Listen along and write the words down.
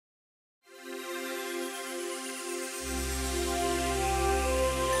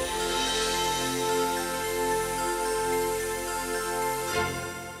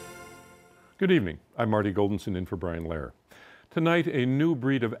Good evening. I'm Marty Goldenson in for Brian Lehrer. Tonight, a new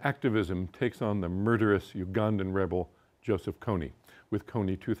breed of activism takes on the murderous Ugandan rebel Joseph Kony, with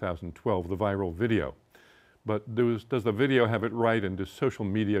Kony 2012, the viral video. But does the video have it right, and do social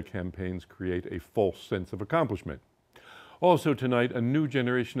media campaigns create a false sense of accomplishment? Also tonight, a new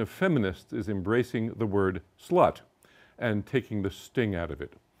generation of feminists is embracing the word slut and taking the sting out of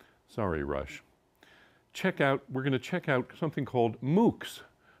it. Sorry, Rush. We're going to check out something called MOOCs,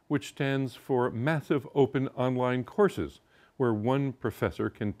 which stands for Massive Open Online Courses, where one professor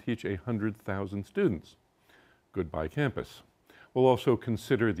can teach 100,000 students. Goodbye campus. We'll also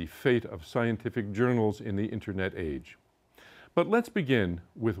consider the fate of scientific journals in the internet age. But let's begin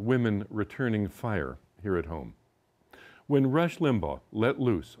with women returning fire here at home. When Rush Limbaugh let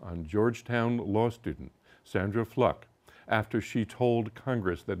loose on Georgetown law student Sandra Fluke after she told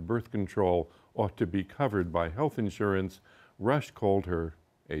Congress that birth control ought to be covered by health insurance, Rush called her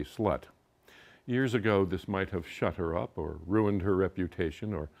a slut. Years ago, this might have shut her up or ruined her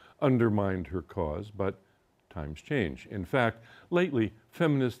reputation or undermined her cause, but times change. In fact, lately,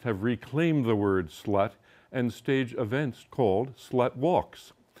 feminists have reclaimed the word slut and stage events called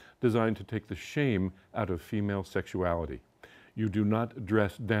SlutWalks, designed to take the shame out of female sexuality. You do not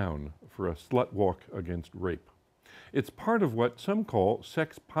dress down for a slut walk against rape. It's part of what some call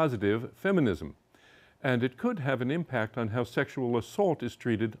sex-positive feminism, and it could have an impact on how sexual assault is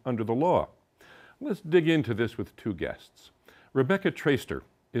treated under the law. Let's dig into this with two guests. Rebecca Traister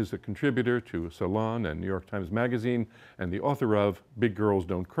is a contributor to Salon and New York Times Magazine and the author of Big Girls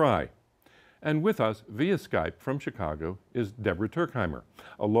Don't Cry. And with us via Skype from Chicago is Deborah Turkheimer,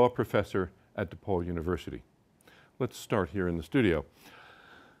 a law professor at DePaul University. Let's start here in the studio.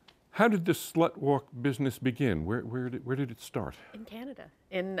 How did this slut walk business begin? Where did it start? In Canada,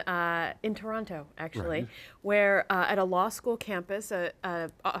 in Toronto, actually, Right. where at a law school campus, a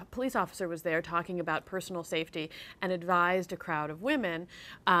police officer was there talking about personal safety and advised a crowd of women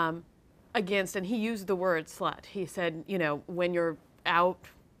against, and he used the word slut. He said, you know, when you're out,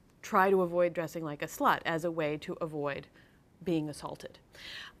 try to avoid dressing like a slut as a way to avoid being assaulted.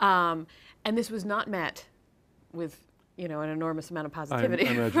 And this was not met with an enormous amount of positivity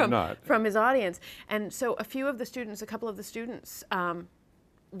from his audience. And so a couple of the students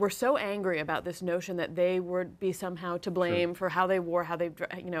were so angry about this notion that they would be somehow to blame for how they wore, how they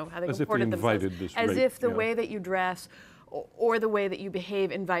comported themselves, as if the way that you dress or the way that you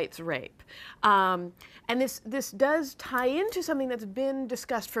behave invites rape. And this does tie into something that's been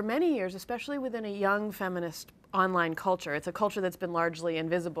discussed for many years, especially within a young feminist online culture. It's a culture that's been largely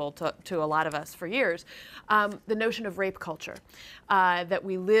invisible to a lot of us for years. The notion of rape culture, that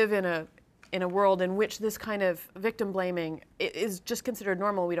we live in a world in which this kind of victim blaming is just considered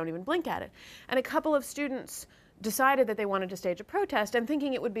normal. We don't even blink at it. And a couple of students decided that they wanted to stage a protest, and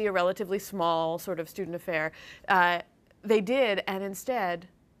thinking it would be a relatively small sort of student affair, they did, and instead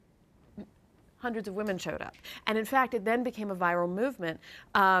hundreds of women showed up. And in fact, it then became a viral movement.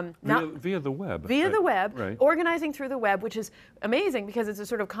 Via the web. Via the web, right. Organizing through the web, which is amazing because it's a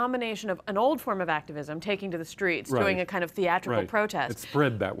sort of combination of an old form of activism, taking to the streets, doing a kind of theatrical protest. It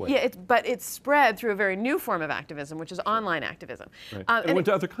spread that way. Yeah, but it's spread through a very new form of activism, which is online activism. Right. And it went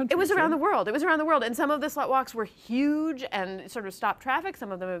to other countries. It was around the world. It was around the world. And some of the slut walks were huge and sort of stopped traffic.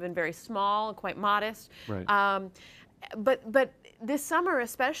 Some of them have been very small, quite modest. Right. But this summer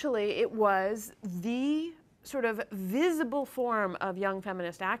especially, it was the sort of visible form of young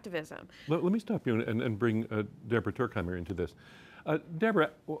feminist activism. Let me stop you and bring Deborah Turkheimer into this. Deborah,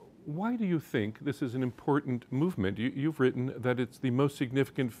 why do you think this is an important movement? You've written that it's the most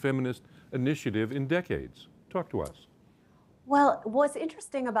significant feminist initiative in decades. Talk to us. Well, what's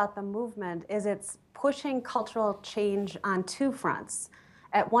interesting about the movement is it's pushing cultural change on two fronts.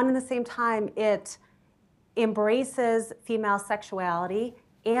 At one and the same time, it embraces female sexuality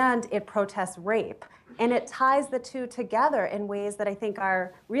and it protests rape. And it ties the two together in ways that I think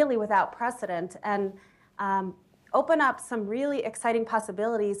are really without precedent and open up some really exciting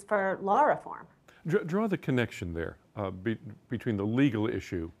possibilities for law reform. Draw the connection there between the legal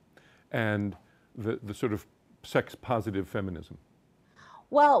issue and the sort of sex-positive feminism.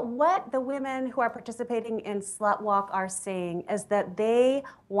 Well, what the women who are participating in Slut Walk are saying is that they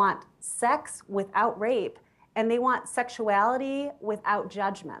want sex without rape, and they want sexuality without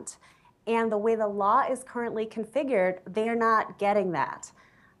judgment. And the way the law is currently configured, they're not getting that.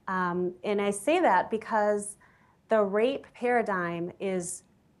 And I say that because the rape paradigm is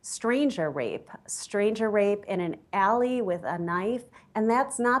stranger rape in an alley with a knife, and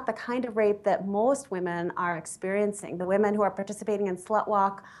that's not the kind of rape that most women are experiencing. The women who are participating in Slut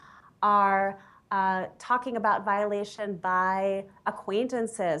Walk are talking about violation by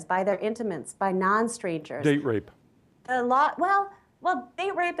acquaintances, by their intimates, by non-strangers. Date rape. The law, well,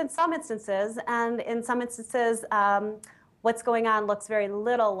 date rape in some instances, and in some instances, what's going on looks very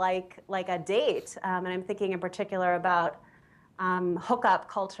little like a date. And I'm thinking in particular about hookup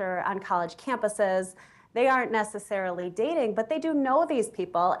culture on college campuses. They aren't necessarily dating, but they do know these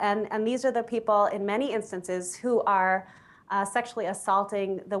people, and these are the people in many instances who are sexually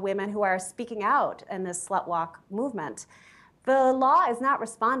assaulting the women who are speaking out in this slut walk movement. The law is not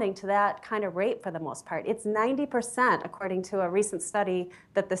responding to that kind of rape for the most part. It's 90%, according to a recent study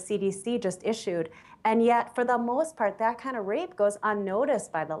that the CDC just issued. And yet, for the most part, that kind of rape goes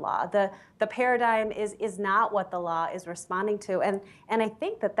unnoticed by the law. The paradigm is not what the law is responding to. And I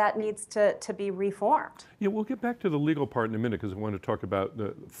think that needs to be reformed. Yeah, we'll get back to the legal part in a minute because I want to talk about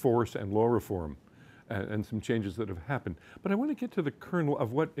the force and law reform and some changes that have happened. But I want to get to the kernel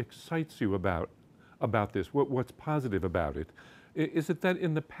of what excites you about this, what's positive about it. Is it that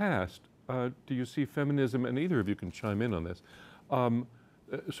in the past, do you see feminism, and either of you can chime in on this,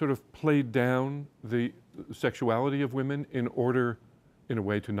 sort of played down the sexuality of women in order, in a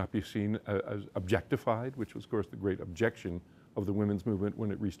way, to not be seen as objectified, which was, of course, the great objection of the women's movement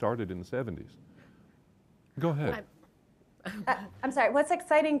when it restarted in the 70s? Go ahead. I'm sorry. What's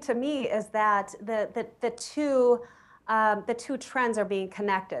exciting to me is that the two trends are being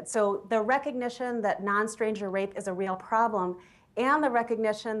connected. So the recognition that non-stranger rape is a real problem, and the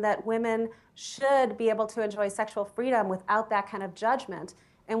recognition that women should be able to enjoy sexual freedom without that kind of judgment.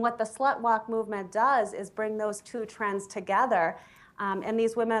 And what the slut walk movement does is bring those two trends together. And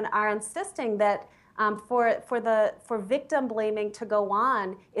these women are insisting that for victim blaming to go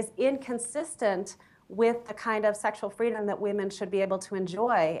on is inconsistent with the kind of sexual freedom that women should be able to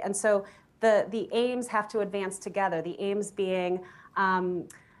enjoy. And so the aims have to advance together, the aims being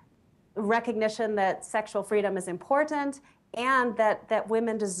recognition that sexual freedom is important and that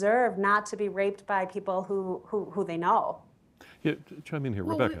women deserve not to be raped by people who they know. Yeah, chime in here,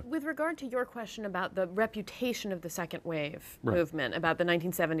 well, Rebecca. With regard to your question about the reputation of the second wave movement, about the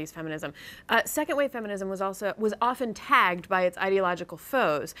 1970s feminism, second wave feminism was often tagged by its ideological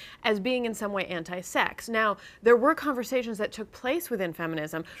foes as being in some way anti-sex. Now, there were conversations that took place within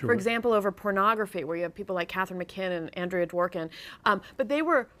feminism, for example, over pornography, where you have people like Catherine McKinn and Andrea Dworkin, but they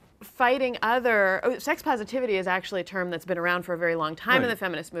were fighting sex positivity is actually a term that's been around for a very long time in the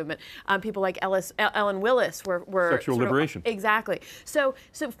feminist movement. People like Ellen Willis were sexual liberation. Exactly. So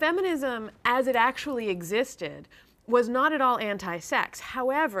feminism, as it actually existed, was not at all anti-sex.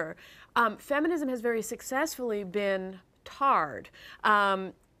 However, feminism has very successfully been tarred.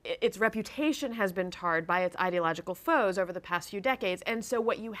 Its reputation has been tarred by its ideological foes over the past few decades. And so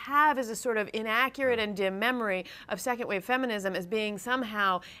what you have is a sort of inaccurate and dim memory of second wave feminism as being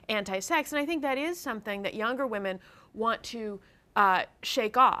somehow anti-sex. And I think that is something that younger women want to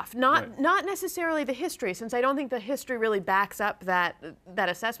shake off. Not necessarily the history, since I don't think the history really backs up that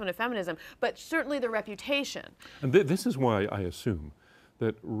assessment of feminism, but certainly the reputation. And this is why I assume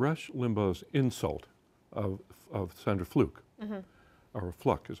that Rush Limbaugh's insult of Sandra Fluke, or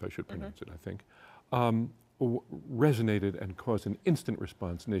Fluke, as I should pronounce it, I think, resonated and caused an instant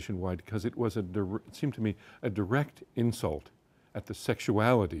response nationwide because it was it seemed to me a direct insult at the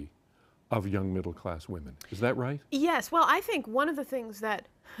sexuality of young middle-class women. Is that right? Yes. Well, I think one of the things that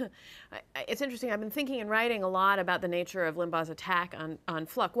it's interesting. I've been thinking and writing a lot about the nature of Limbaugh's attack on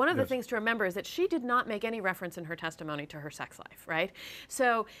Fluke. One of the things to remember is that she did not make any reference in her testimony to her sex life, right?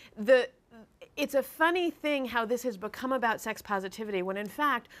 So it's a funny thing how this has become about sex positivity when in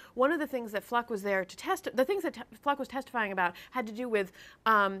fact one of the things that Fluke was there to the things that Fluke was testifying about had to do with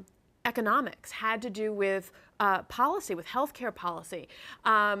economics, had to do with policy, with healthcare policy.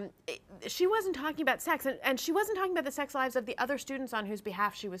 She wasn't talking about sex, and she wasn't talking about the sex lives of the other students on whose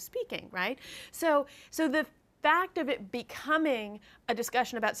behalf she was speaking, right? So the fact of it becoming a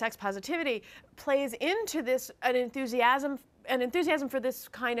discussion about sex positivity plays into this an enthusiasm for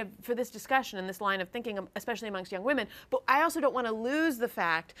this discussion and this line of thinking, especially amongst young women. But I also don't want to lose the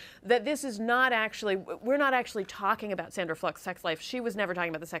fact that this is not actually, we're not actually talking about Sandra Fluke's sex life. She was never talking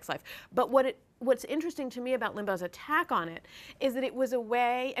about the sex life. But what's interesting to me about Limbaugh's attack on it is that it was a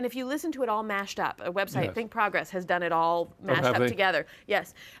way, and if you listen to it all mashed up, a website, Think Progress, has done it all mashed up together.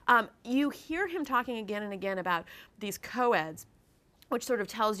 Yes. You hear him talking again and again about these co-eds, which sort of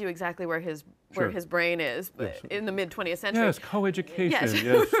tells you exactly where his brain is in the mid-20th century. Yes, co-education. Yes,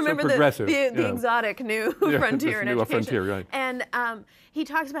 remember so progressive. the exotic new frontier in education. Frontier, right. And he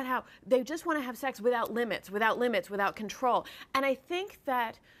talks about how they just want to have sex without limits, without control. And I think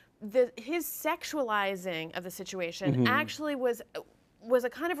that his sexualizing of the situation actually was was a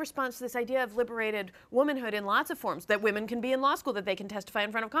kind of response to this idea of liberated womanhood in lots of forms, that women can be in law school, that they can testify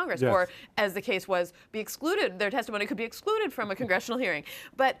in front of Congress, yes. or, as the case was, be excluded, their testimony could be excluded from a congressional hearing.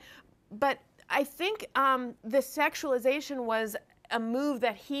 But I think the sexualization was a move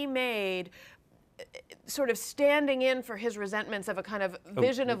that he made, sort of standing in for his resentments of a kind of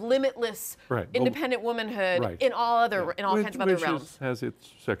vision of limitless, independent womanhood in all kinds of other realms. Which has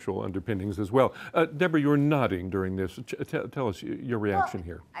its sexual underpinnings as well. Deborah, you're nodding during this. Tell us your reaction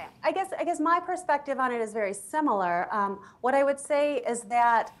here. I guess my perspective on it is very similar. What I would say is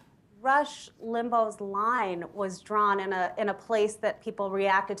that Rush Limbaugh's line was drawn in a place that people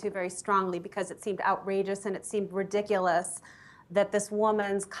reacted to very strongly because it seemed outrageous and it seemed ridiculous that this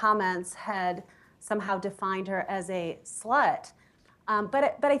woman's comments had somehow defined her as a slut.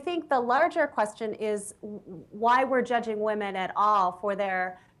 But I think the larger question is why we're judging women at all for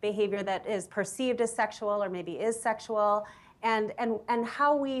their behavior that is perceived as sexual or maybe is sexual, and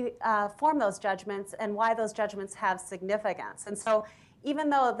how we form those judgments and why those judgments have significance. And so even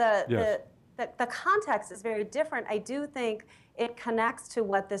though the context is very different, I do think it connects to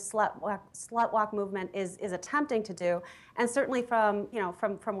what this slut walk movement is attempting to do. And certainly from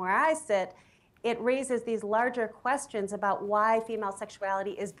where I sit, it raises these larger questions about why female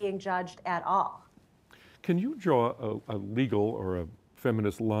sexuality is being judged at all. Can you draw a legal or a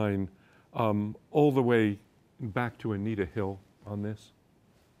feminist line all the way back to Anita Hill on this?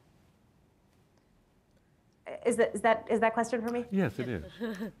 Is that question for me? Yes, it is.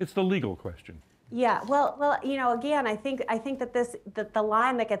 It's the legal question. Yeah, well, again, I think that the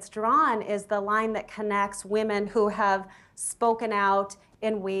line that gets drawn is the line that connects women who have spoken out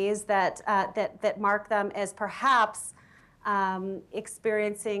in ways that mark them as perhaps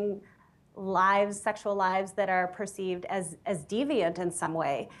experiencing sexual lives that are perceived as deviant in some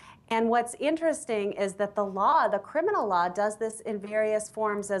way. And what's interesting is that the criminal law, does this in various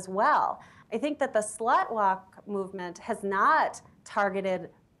forms as well. I think that the slut walk movement has not targeted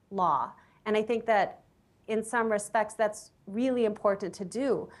law. And I think that in some respects that's really important to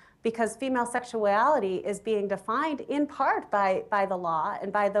do, because female sexuality is being defined in part by the law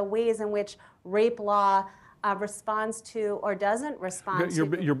and by the ways in which rape law responds to or doesn't respond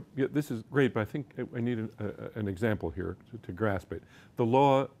to. This is great, but I think I need an example here to grasp it. The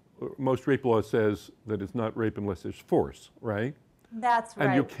law, most rape law says that it's not rape unless there's force, right? That's right.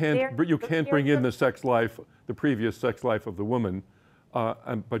 And you can't bring in the previous sex life of the woman,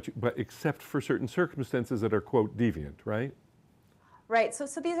 but except for certain circumstances that are, quote, deviant, right? Right, so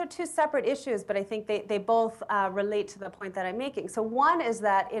these are two separate issues, but I think they both relate to the point that I'm making. So one is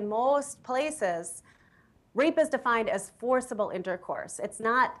that in most places, rape is defined as forcible intercourse. It's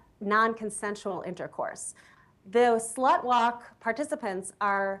not non-consensual intercourse. The slut walk participants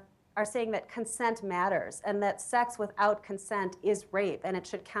are saying that consent matters and that sex without consent is rape and it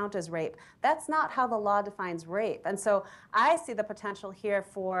should count as rape. That's not how the law defines rape. And so I see the potential here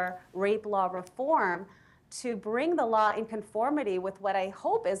for rape law reform to bring the law in conformity with what I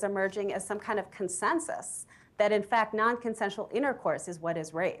hope is emerging as some kind of consensus that in fact non-consensual intercourse is what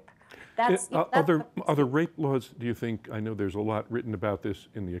is rape. Other rape laws, do you think, I know there's a lot written about this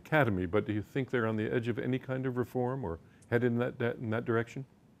in the academy, but do you think they're on the edge of any kind of reform or head in that direction?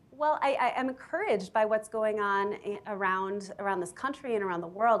 Well, I am encouraged by what's going on around this country and around the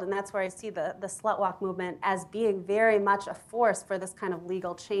world, and that's where I see the slut walk movement as being very much a force for this kind of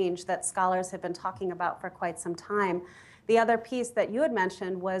legal change that scholars have been talking about for quite some time. The other piece that you had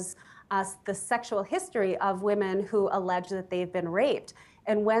mentioned was the sexual history of women who allege that they've been raped.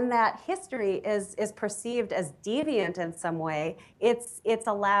 And when that history is perceived as deviant in some way, it's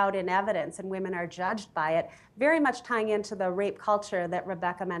allowed in evidence and women are judged by it, very much tying into the rape culture that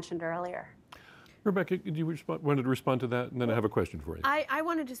Rebecca mentioned earlier. Rebecca, did you want to respond to that? And then I have a question for you. I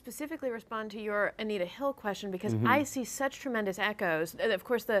wanted to specifically respond to your Anita Hill question because I see such tremendous echoes. Of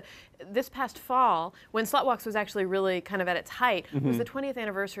course, this past fall, when SlutWalks was actually really kind of at its height, was the 20th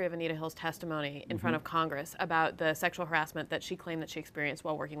anniversary of Anita Hill's testimony in front of Congress about the sexual harassment that she claimed that she experienced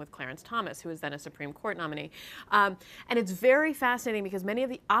while working with Clarence Thomas, who was then a Supreme Court nominee. And it's very fascinating because many of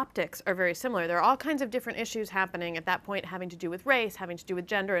the optics are very similar. There are all kinds of different issues happening at that point having to do with race, having to do with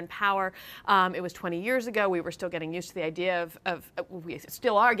gender and power. It was 20 years ago. We were still getting used to the idea we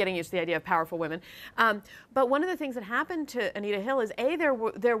still are getting used to the idea of powerful women. But one of the things that happened to Anita Hill is,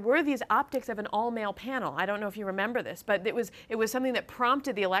 there were these optics of an all-male panel. I don't know if you remember this, but it was something that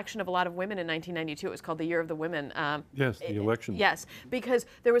prompted the election of a lot of women in 1992. It was called the Year of the Women. Yes, the election. Yes, because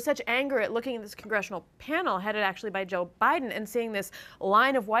there was such anger at looking at this congressional panel headed actually by Joe Biden and seeing this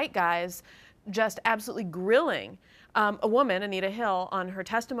line of white guys just absolutely grilling a woman, Anita Hill, on her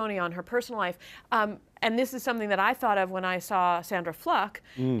testimony on her personal life. And this is something that I thought of when I saw Sandra Fluke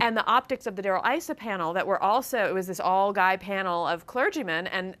and the optics of the Darrell Issa panel that were also, it was this all-guy panel of clergymen,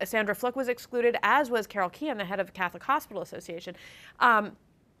 and Sandra Fluke was excluded, as was Carol Keehan, the head of the Catholic Hospital Association.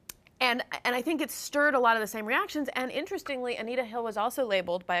 And I think it stirred a lot of the same reactions. And interestingly, Anita Hill was also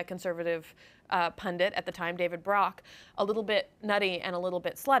labeled by a conservative pundit at the time, David Brock, a little bit nutty and a little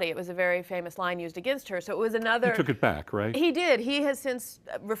bit slutty. It was a very famous line used against her. So it was another. He took it back, right? He did. He has since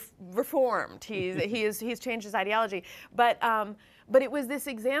reformed. He's changed his ideology. But it was this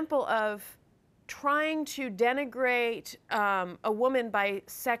example of trying to denigrate a woman by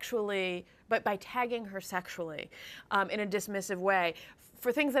tagging her sexually in a dismissive way,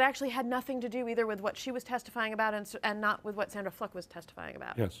 for things that actually had nothing to do either with what she was testifying about and not with what Sandra Fluke was testifying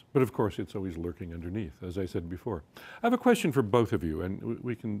about. Yes, but of course it's always lurking underneath, as I said before. I have a question for both of you, and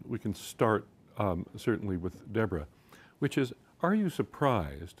we can start certainly with Deborah, which is, are you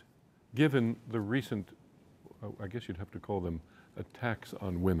surprised, given the recent, I guess you'd have to call them attacks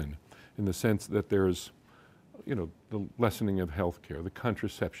on women, in the sense that there's, you know, the lessening of health care, the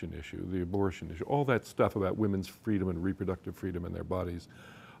contraception issue, the abortion issue, all that stuff about women's freedom and reproductive freedom in their bodies,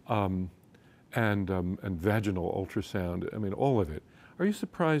 and vaginal ultrasound, I mean, all of it. Are you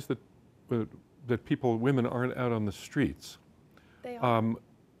surprised that women aren't out on the streets? They are.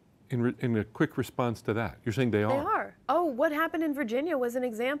 In a quick response to that? You're saying they are? They are. Oh, what happened in Virginia was an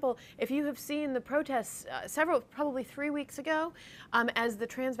example. If you have seen the protests, probably 3 weeks ago, as the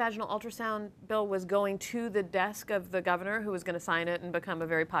transvaginal ultrasound bill was going to the desk of the governor, who was going to sign it and become a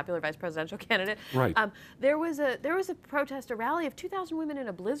very popular vice presidential candidate. Right. There was a protest, a rally of 2,000 women in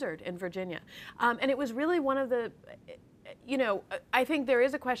a blizzard in Virginia, and it was really one of the. You know, I think there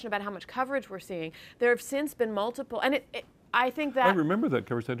is a question about how much coverage we're seeing. There have since been multiple, and I think that. I remember that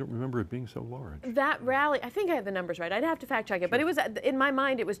coverage. I don't remember it being so large. That rally, I think I have the numbers right. I'd have to fact check it, but it was, in my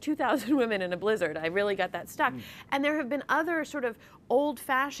mind, it was 2,000 women in a blizzard. I really got that stuck. And there have been other sort of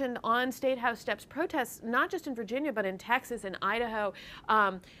old-fashioned on State House steps protests, not just in Virginia, but in Texas and Idaho,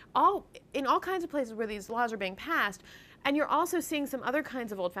 in all kinds of places where these laws are being passed. And you're also seeing some other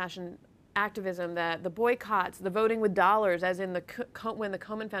kinds of old-fashioned activism, the boycotts, the voting with dollars, as in when the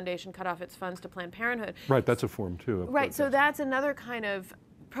Komen Foundation cut off its funds to Planned Parenthood. Right, that's a form too. Right, so that's another kind of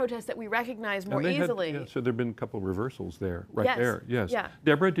protest that we recognize more easily. So there have been a couple of reversals there, right there. Yes. Yeah.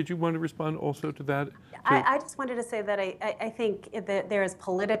 Deborah, did you want to respond also to that? I just wanted to say that I think that there is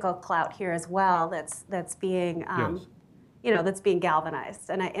political clout here as well that's being you know, that's being galvanized,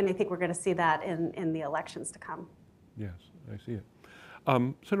 and I think we're going to see that in the elections to come. Yes, I see it.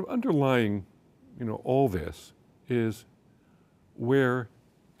 Sort of underlying, you know, all this is, where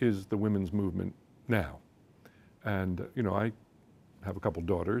is the women's movement now? And, you know, I have a couple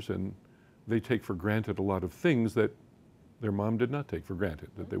daughters, and they take for granted a lot of things that their mom did not take for granted,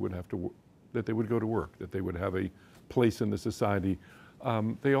 that they would have to, that they would go to work, that they would have a place in the society.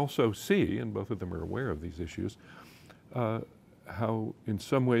 They also see, and both of them are aware of these issues, how in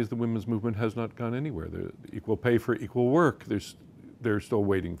some ways the women's movement has not gone anywhere. The equal pay for equal work, they're still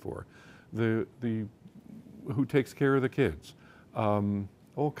waiting for. The who takes care of the kids,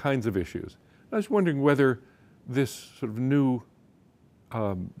 all kinds of issues. I was wondering whether this sort of new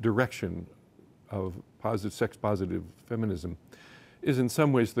direction of sex-positive feminism is in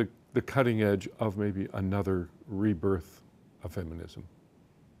some ways the cutting edge of maybe another rebirth of feminism.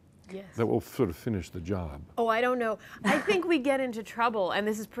 Yes. That will sort of finish the job. Oh, I don't know. I think we get into trouble, and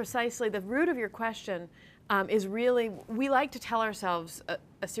this is precisely the root of your question. Is really, we like to tell ourselves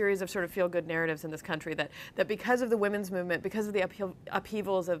a series of sort of feel-good narratives in this country that because of the women's movement, because of the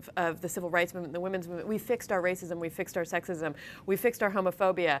upheavals of the civil rights movement, the women's movement, we fixed our racism, we fixed our sexism, we fixed our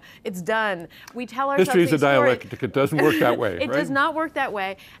homophobia. It's done. We tell ourselves history is a dialectic. It doesn't work that way. It does not work that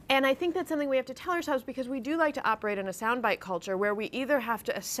way. And I think that's something we have to tell ourselves, because we do like to operate in a soundbite culture where we either have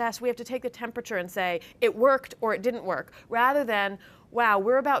to assess, we have to take the temperature and say it worked or it didn't work, rather than, wow,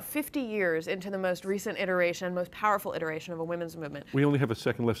 we're about 50 years into the most recent iteration, most powerful iteration of a women's movement. We only have a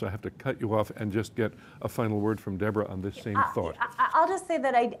second left, so I have to cut you off and just get a final word from Deborah on this same thought. I'll just say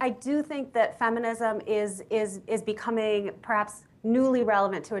that I do think that feminism is becoming perhaps newly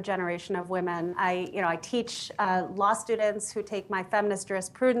relevant to a generation of women. I teach law students who take my feminist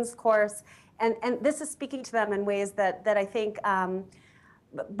jurisprudence course, and this is speaking to them in ways that I think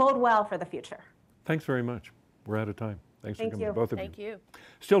bode well for the future. Thanks very much. We're out of time. Thanks for coming, both of you. Thank you.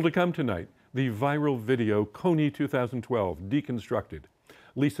 Still to come tonight, the viral video CUNY 2012 deconstructed.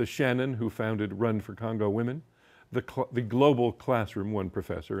 Lisa Shannon, who founded Run for Congo Women, the Global Classroom, one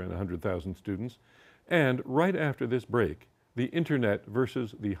professor and 100,000 students, and right after this break, the internet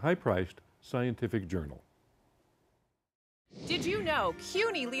versus the high-priced scientific journal. Did you know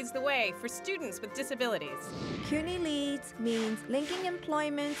CUNY leads the way for students with disabilities? CUNY Leads means linking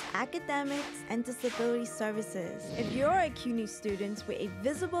employment, academics, and disability services. If you're a CUNY student with a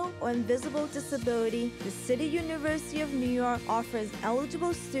visible or invisible disability, the City University of New York offers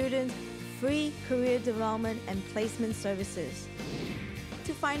eligible students free career development and placement services.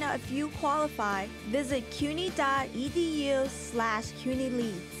 To find out if you qualify, visit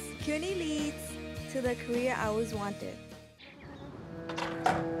cuny.edu/CUNYLeads. CUNY Leads, to the career I always wanted.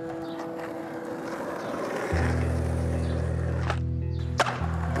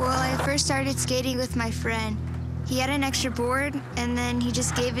 Well, I first started skating with my friend. He had an extra board, and then he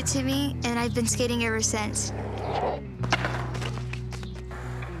just gave it to me, and I've been skating ever since.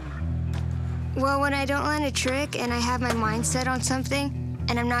 Well, when I don't land a trick and I have my mind set on something,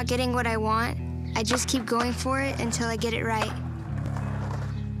 and I'm not getting what I want, I just keep going for it until I get it right.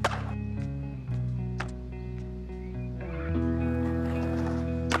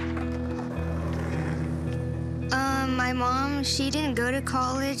 My mom, she didn't go to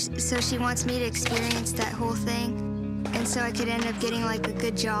college, so she wants me to experience that whole thing, and so I could end up getting like a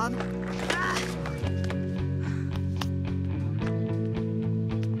good job.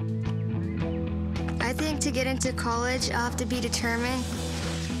 I think to get into college, I'll have to be determined,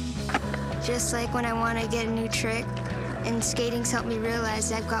 just like when I want to get a new trick, and skating's helped me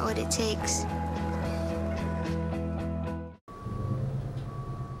realize I've got what it takes.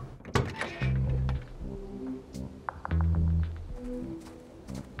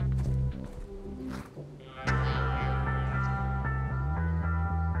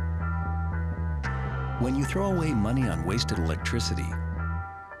 When you throw away money on wasted electricity,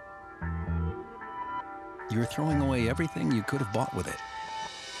 you're throwing away everything you could have bought with it.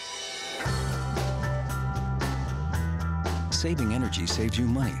 Saving energy saves you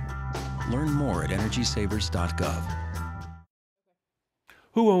money. Learn more at energysavers.gov.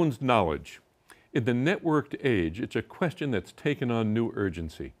 Who owns knowledge? In the networked age, it's a question that's taken on new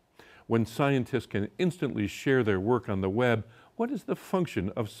urgency. When scientists can instantly share their work on the web, what is the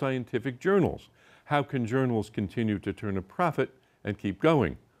function of scientific journals? How can journals continue to turn a profit and keep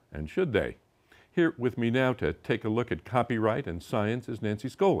going? And should they? Here with me now to take a look at copyright and science is Nancy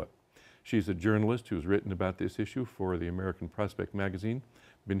Scola. She's a journalist who's written about this issue for the American Prospect magazine.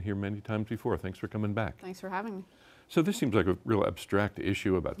 Been here many times before. Thanks for coming back. Thanks for having me. So this seems like a real abstract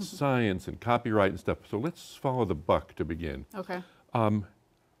issue about science and copyright and stuff. So let's follow the buck to begin. Okay.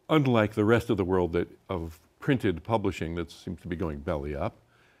 Unlike the rest of the world of printed publishing that seems to be going belly up,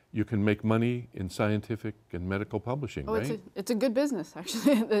 you can make money in scientific and medical publishing, right? It's a good business,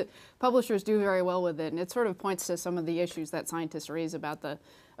 actually. The publishers do very well with it, and it sort of points to some of the issues that scientists raise about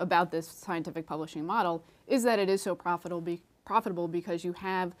this scientific publishing model, is that it is so profitable because you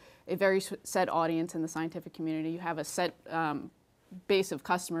have a very set audience in the scientific community. You have a set base of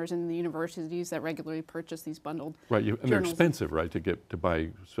customers in the universities that regularly purchase these bundled journals. And they're expensive, right, to buy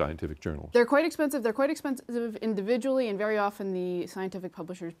scientific journals? They're quite expensive. They're quite expensive individually, and very often the scientific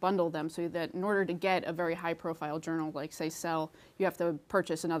publishers bundle them so that in order to get a very high-profile journal like, say, Cell, you have to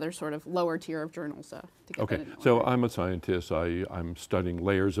purchase another sort of lower tier of journals to get that in order. So I'm a scientist. I'm studying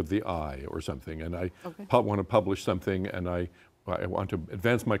layers of the eye or something, and I want to publish something, and I want to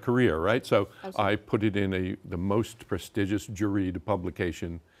advance my career, right? So I put it in the most prestigious juried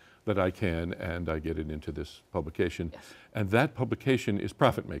publication that I can, and I get it into this publication. Yes. And that publication is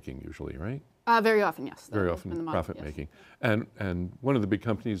profit-making usually, right? Very often, yes. Very often profit-making. Yes. And one of the big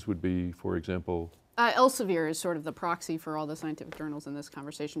companies would be, for example? Elsevier is sort of the proxy for all the scientific journals in this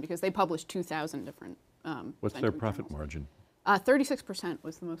conversation because they publish 2,000 different What's their profit margin? 36%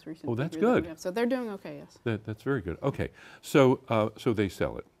 was the most recent. Oh, that's good. So they're doing okay, yes. That's very good. Okay, so they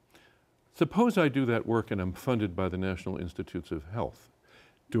sell it. Suppose I do that work and I'm funded by the National Institutes of Health.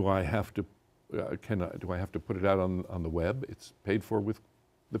 Do I have to put it out on the web? It's paid for with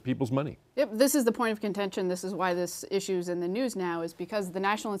the people's money. Yep, this is the point of contention. This is why this issue is in the news now, is because the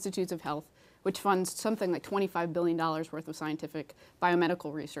National Institutes of Health, which funds something like $25 billion worth of scientific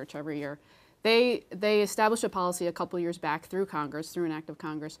biomedical research every year, They established a policy a couple years back through Congress, through an act of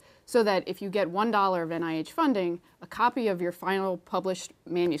Congress, so that if you get $1 of NIH funding, a copy of your final published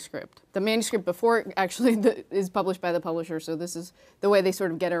manuscript, the manuscript before it actually is published by the publisher, so this is the way they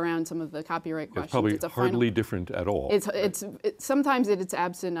sort of get around some of the copyright questions. It's probably hardly different at all. Sometimes it's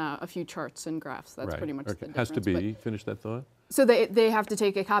absent a few charts and graphs. That's pretty much the difference. Has to be. Finish that thought. So they have to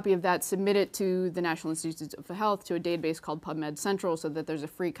take a copy of that, submit it to the National Institutes of Health, to a database called PubMed Central, so that there's a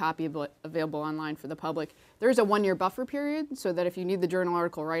free copy available online for the public. There's a 1-year buffer period, so that if you need the journal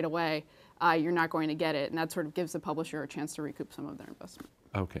article right away, you're not going to get it, and that sort of gives the publisher a chance to recoup some of their investment.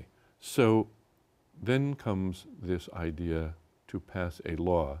 Okay, so then comes this idea to pass a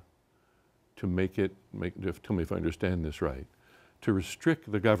law to tell me if I understand this right, to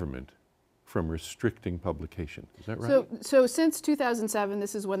restrict the government from restricting publication. Is that right? So since 2007,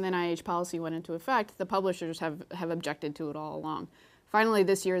 this is when the NIH policy went into effect, the publishers have objected to it all along. Finally,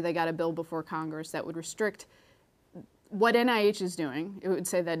 this year, they got a bill before Congress that would restrict what NIH is doing. It would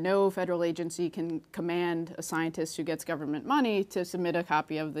say that no federal agency can command a scientist who gets government money to submit a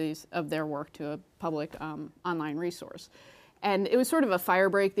copy of their work to a public online resource. And it was sort of a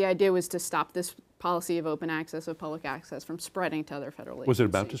firebreak. The idea was to stop this policy of open access, of public access, from spreading to other federal agencies. Was it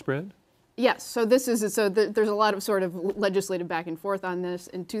about to spread? Yes, so there's a lot of sort of legislative back and forth on this.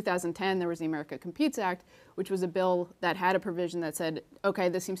 In 2010, there was the America Competes Act, which was a bill that had a provision that said, okay,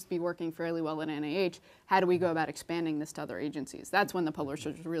 this seems to be working fairly well in NIH. How do we go about expanding this to other agencies? That's when the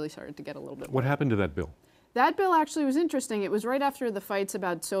publishers really started to get a little bit What happened to that bill? That bill actually was interesting. It was right after the fights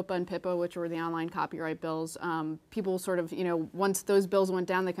about SOPA and PIPA, which were the online copyright bills. People sort of, once those bills went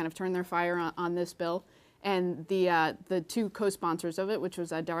down, they kind of turned their fire on this bill. And the two co-sponsors of it, which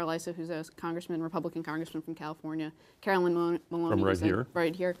was Darrell Issa, who's a Republican congressman from California, Carolyn Maloney, from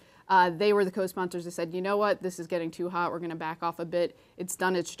right here. They were the co-sponsors. They said, you know what, this is getting too hot. We're going to back off a bit. It's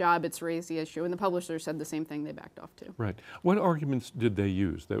done its job. It's raised the issue. And the publishers said the same thing. They backed off too. Right. What arguments did they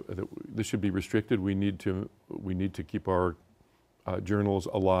use? That this should be restricted. We need to keep our journals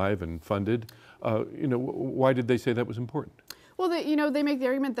alive and funded. Why did they say that was important? Well, they make the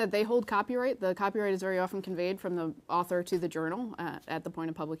argument that they hold copyright. The copyright is very often conveyed from the author to the journal at the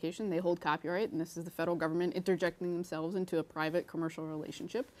point of publication. They hold copyright, and this is the federal government interjecting themselves into a private commercial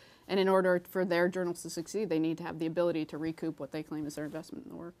relationship. And in order for their journals to succeed, they need to have the ability to recoup what they claim is their investment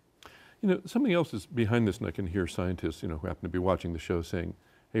in the work. Something else is behind this, and I can hear scientists, who happen to be watching the show saying,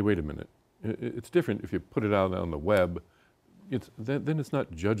 hey, wait a minute. It's different if you put it out on the web. Then it's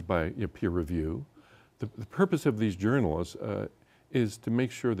not judged by peer review. The purpose of these journals is to make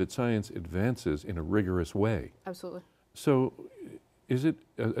sure that science advances in a rigorous way. Absolutely. So is it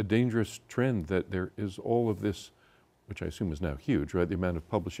a dangerous trend that there is all of this, which I assume is now huge, right? The amount of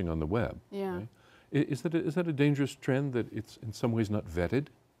publishing on the web. Yeah. Right? Is that a dangerous trend that it's in some ways not vetted?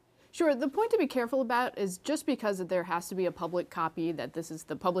 Sure. The point to be careful about is just because there has to be a public copy, that this is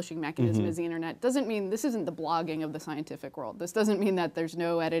the publishing mechanism is the internet, doesn't mean this isn't the blogging of the scientific world. This doesn't mean that there's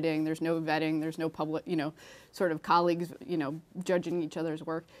no editing, there's no vetting, there's no public, sort of colleagues, judging each other's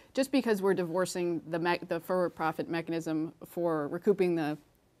work. Just because we're divorcing the for-profit mechanism for recouping the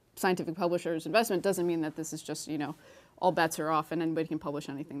scientific publisher's investment doesn't mean that this is just, all bets are off and anybody can publish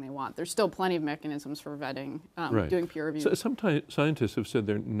anything they want. There's still plenty of mechanisms for vetting, doing peer review. So some scientists have said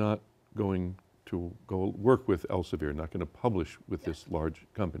they're not going to go work with Elsevier, not going to publish with this large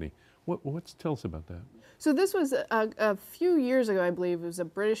company. Tell us about that. So this was a few years ago, I believe. It was a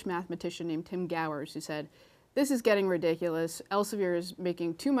British mathematician named Tim Gowers who said, this is getting ridiculous. Elsevier is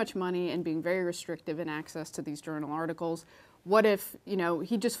making too much money and being very restrictive in access to these journal articles. What if,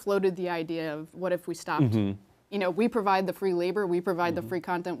 he just floated the idea of what if we stopped we provide the free labor, we provide the free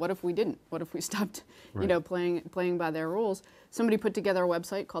content. What if we didn't? What if we stopped, playing by their rules? Somebody put together a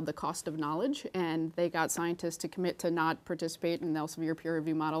website called The Cost of Knowledge, and they got scientists to commit to not participate in the Elsevier peer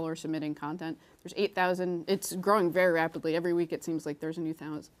review model or submitting content. There's 8,000. It's growing very rapidly. Every week it seems like there's a new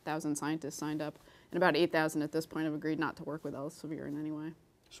 1,000 scientists signed up, and about 8,000 at this point have agreed not to work with Elsevier in any way.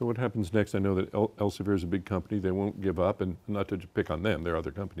 So what happens next? I know that Elsevier is a big company. They won't give up, and not to pick on them. There are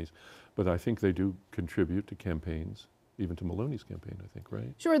other companies. But I think they do contribute to campaigns, even to Maloney's campaign, I think,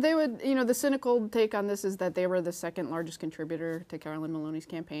 right? Sure, they would, the cynical take on this is that they were the second largest contributor to Carolyn Maloney's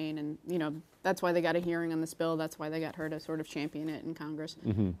campaign, and, that's why they got a hearing on this bill. That's why they got her to sort of champion it in Congress.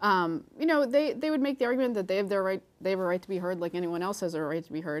 They would make the argument that they have a right to be heard like anyone else has a right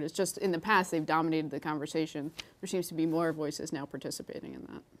to be heard. It's just in the past they've dominated the conversation. There seems to be more voices now participating in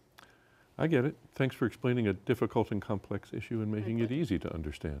that. I get it. Thanks for explaining a difficult and complex issue and making it easy to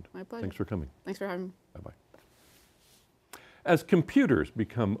understand. My pleasure. Thanks for coming. Thanks for having me. Bye-bye. As computers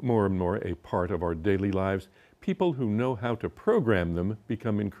become more and more a part of our daily lives, people who know how to program them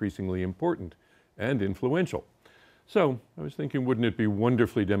become increasingly important and influential. So I was thinking, wouldn't it be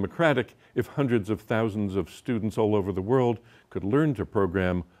wonderfully democratic if hundreds of thousands of students all over the world could learn to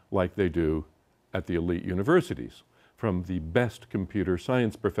program like they do at the elite universities, from the best computer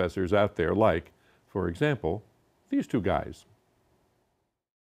science professors out there, like, for example, these two guys.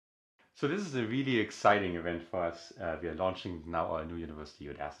 So this is a really exciting event for us. We are launching now our new university,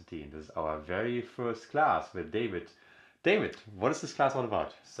 Udacity, and this is our very first class with David. David, what is this class all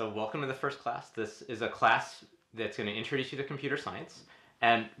about? So welcome to the first class. This is a class that's going to introduce you to computer science,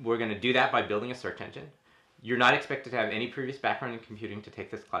 and we're going to do that by building a search engine. You're not expected to have any previous background in computing to take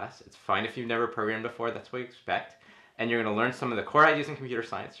this class. It's fine if you've never programmed before, that's what you expect. And you're going to learn some of the core ideas in computer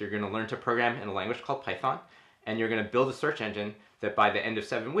science. You're going to learn to program in a language called Python, and you're going to build a search engine that by the end of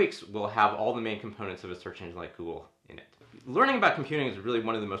 7 weeks will have all the main components of a search engine like Google in it. Learning about computing is really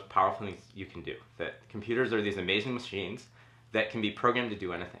one of the most powerful things you can do. That computers are these amazing machines that can be programmed to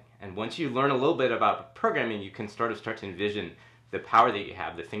do anything. And once you learn a little bit about programming, you can start to envision the power that you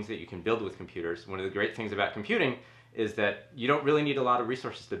have, the things that you can build with computers. One of the great things about computing is that you don't really need a lot of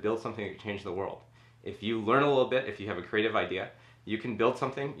resources to build something that can change the world. If you learn a little bit, if you have a creative idea, you can build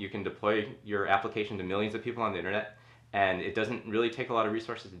something, you can deploy your application to millions of people on the internet, and it doesn't really take a lot of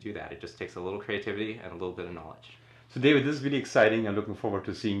resources to do that. It just takes a little creativity and a little bit of knowledge. So David, this is really exciting. I'm looking forward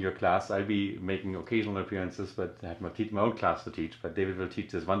to seeing your class. I'll be making occasional appearances, but I have my own class to teach. But David will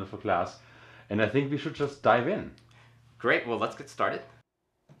teach this wonderful class, and I think we should just dive in. Great, well, let's get started.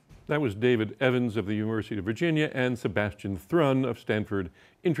 That was David Evans of the University of Virginia and Sebastian Thrun of Stanford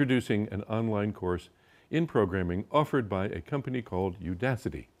introducing an online course in programming offered by a company called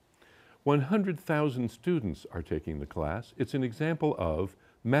Udacity. 100,000 students are taking the class. It's an example of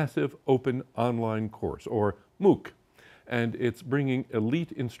Massive Open Online Course, or MOOC, and it's bringing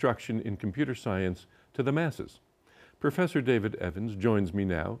elite instruction in computer science to the masses. Professor David Evans joins me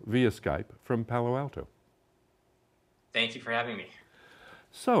now via Skype from Palo Alto. Thank you for having me.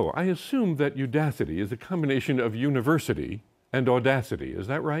 So, I assume that Udacity is a combination of university and audacity, is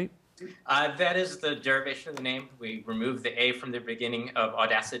that right? That is the derivation of the name. We removed the A from the beginning of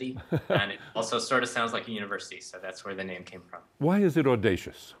Audacity, and it also sort of sounds like a university, so that's where the name came from. Why is it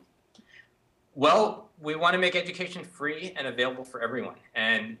audacious? Well, we want to make education free and available for everyone.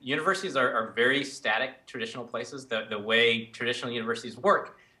 And universities are very static, traditional places. The way traditional universities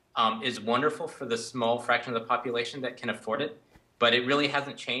work is wonderful for the small fraction of the population that can afford it, but it really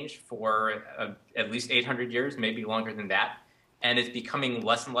hasn't changed for at least 800 years, maybe longer than that. And it's becoming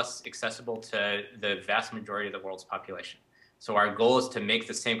less and less accessible to the vast majority of the world's population. So our goal is to make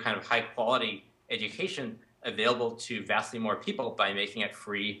the same kind of high quality education available to vastly more people by making it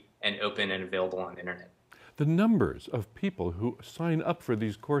free and open and available on the internet. The numbers of people who sign up for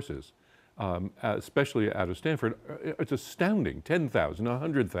these courses, especially out of Stanford, it's astounding. 10,000,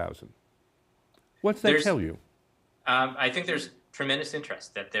 100,000. What's that tell you? I think there's tremendous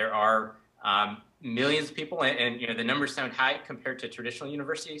interest, that there are millions of people, and you know, the numbers sound high compared to traditional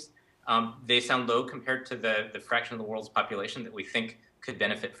universities. They sound low compared to the fraction of the world's population that we think could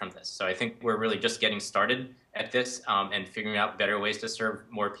benefit from this. So I think we're really just getting started at this and figuring out better ways to serve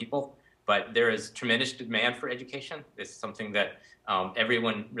more people. But there is tremendous demand for education. It's something that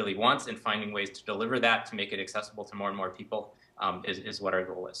everyone really wants, and finding ways to deliver that, to make it accessible to more and more people is what our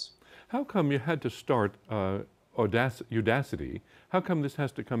goal is. How come you had to start Udacity? How come this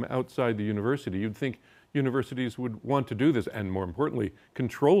has to come outside the university? You'd think universities would want to do this, and more importantly,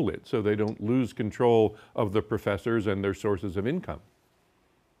 control it so they don't lose control of the professors and their sources of income.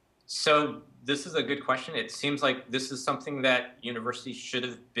 So this is a good question. It seems like this is something that universities should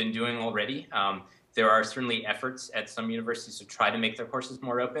have been doing already. There are certainly efforts at some universities to try to make their courses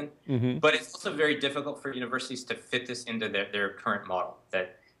more open, but it's also very difficult for universities to fit this into their current model,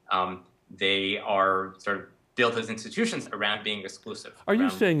 that they are sort of built as institutions around being exclusive. Are you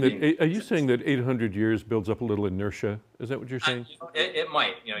saying that 800 years builds up a little inertia? Is that what you're saying? It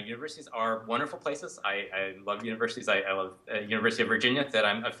might. You know, universities are wonderful places. I love universities. I love University of Virginia that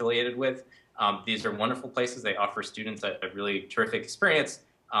I'm affiliated with. These are wonderful places. They offer students a really terrific experience.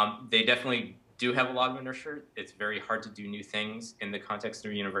 They definitely do have a lot of inertia. It's very hard to do new things in the context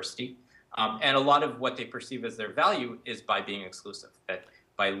of a university. And a lot of what they perceive as their value is by being exclusive, that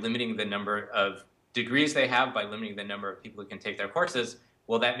by limiting the number of degrees they have, by limiting the number of people who can take their courses,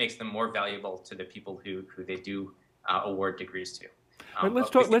 well, that makes them more valuable to the people who they do award degrees to. Right, let's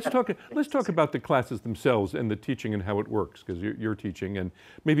talk about the classes themselves and the teaching and how it works, because you're teaching, and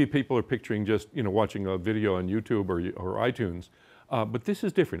maybe people are picturing just watching a video on YouTube or iTunes, but this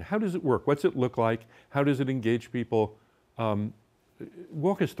is different. How does it work? What's it look like? How does it engage people?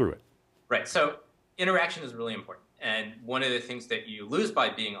 Walk us through it. Right. So interaction is really important. And one of the things that you lose by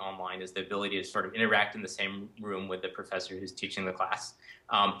being online is the ability to sort of interact in the same room with the professor who's teaching the class.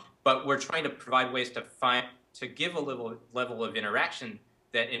 But we're trying to provide ways to give a level of interaction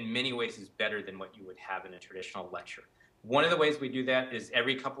that in many ways is better than what you would have in a traditional lecture. One of the ways we do that is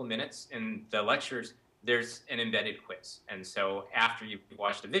every couple of minutes in the lectures, there's an embedded quiz. And so after you've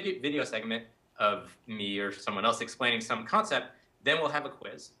watched a video segment of me or someone else explaining some concept, then we'll have a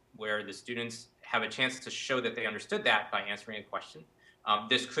quiz where the students have a chance to show that they understood that by answering a question.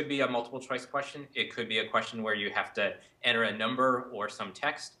 This could be a multiple choice question. It could be a question where you have to enter a number or some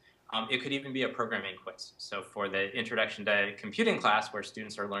text. It could even be a programming quiz. So for the Introduction to Computing class, where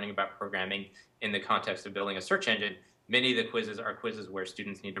students are learning about programming in the context of building a search engine, many of the quizzes are quizzes where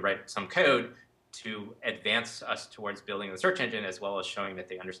students need to write some code to advance us towards building the search engine, as well as showing that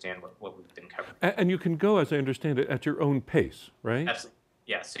they understand what we've been covering. And you can go, as I understand it, at your own pace, right? Absolutely.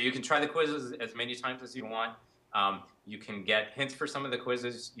 Yeah, so you can try the quizzes as many times as you want. You can get hints for some of the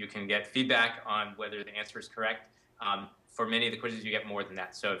quizzes. You can get feedback on whether the answer is correct. For many of the quizzes, you get more than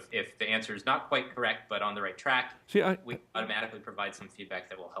that. So if the answer is not quite correct but on the right track, we automatically provide some feedback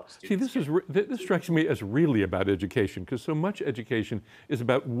that will help students. See, this strikes me as really about education, because so much education is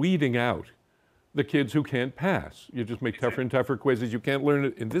about weeding out the kids who can't pass. You just make tougher and tougher quizzes. You can't learn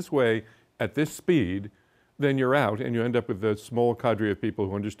it in this way, at this speed, then you're out, and you end up with a small cadre of people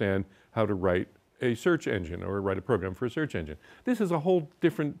who understand how to write a search engine or write a program for a search engine. This is a whole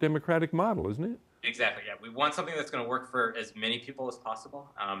different democratic model, isn't it? Exactly, yeah. We want something that's going to work for as many people as possible.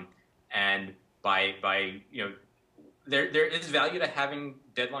 And by there is value to having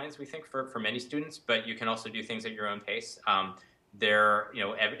deadlines, we think, for many students, but you can also do things at your own pace.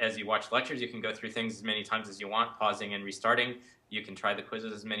 As you watch lectures, you can go through things as many times as you want, pausing and restarting. You can try the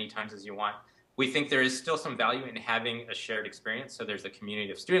quizzes as many times as you want. We think there is still some value in having a shared experience. So there's a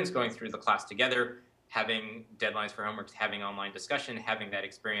community of students going through the class together, having deadlines for homework, having online discussion, having that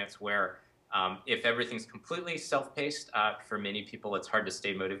experience where if everything's completely self-paced, for many people it's hard to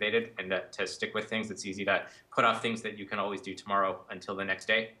stay motivated and to stick with things. It's easy to put off things that you can always do tomorrow until the next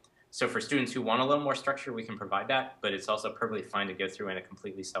day. So for students who want a little more structure, we can provide that, but it's also perfectly fine to go through in a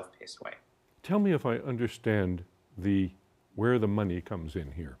completely self-paced way. Tell me if I understand where the money comes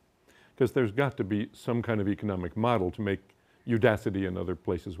in here. Because there's got to be some kind of economic model to make Udacity and other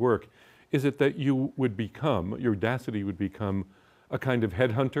places work. Is it that your Udacity would become a kind of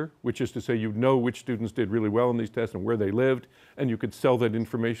headhunter, which is to say you'd know which students did really well in these tests and where they lived, and you could sell that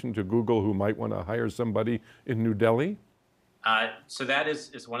information to Google, who might want to hire somebody in New Delhi? So that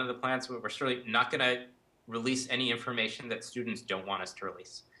is one of the plans. We're certainly not going to release any information that students don't want us to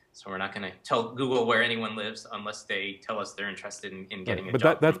release. So we're not going to tell Google where anyone lives unless they tell us they're interested in getting a job.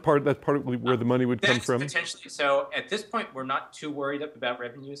 But that's part of where the money would come from? Potentially. So at this point, we're not too worried about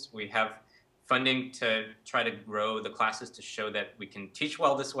revenues. We have funding to try to grow the classes to show that we can teach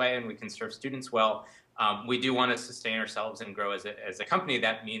well this way and we can serve students well. We do want to sustain ourselves and grow as a company.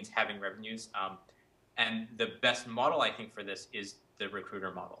 That means having revenues. And the best model, I think, for this is the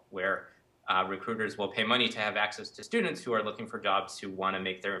recruiter model, where recruiters will pay money to have access to students who are looking for jobs, who want to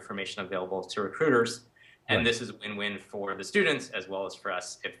make their information available to recruiters. And right. This is a win-win for the students as well as for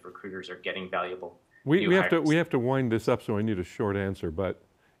us if recruiters are getting valuable. We have to wind this up, so I need a short answer, but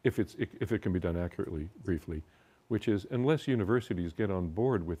if it can be done accurately, briefly, which is, unless universities get on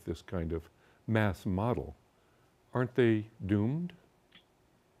board with this kind of mass model, aren't they doomed?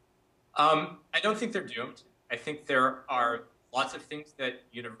 I don't think they're doomed. I think there are lots of things that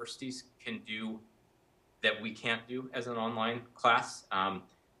universities can do that we can't do as an online class.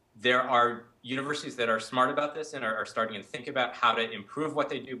 There are universities that are smart about this and are starting to think about how to improve what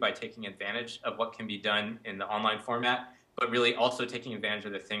they do by taking advantage of what can be done in the online format, but really also taking advantage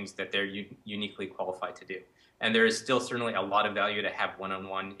of the things that they're uniquely qualified to do. And there is still certainly a lot of value to have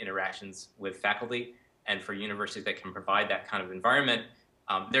one-on-one interactions with faculty, and for universities that can provide that kind of environment,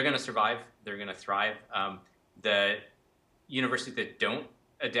 they're going to survive, they're going to thrive. The universities that don't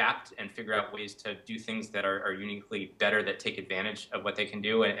adapt and figure out ways to do things that are uniquely better, that take advantage of what they can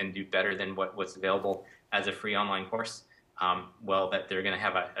do and do better than what's available as a free online course, that they're going to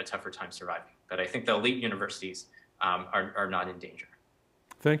have a tougher time surviving. But I think the elite universities are not in danger.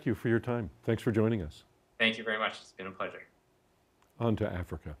 Thank you for your time. Thanks for joining us. Thank you very much. It's been a pleasure. On to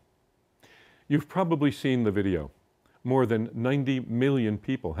Africa. You've probably seen the video. More than 90 million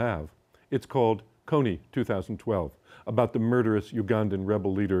people have. It's called Kony 2012, about the murderous Ugandan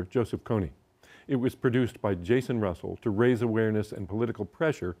rebel leader Joseph Kony. It was produced by Jason Russell to raise awareness and political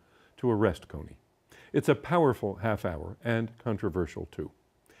pressure to arrest Kony. It's a powerful half hour and controversial too.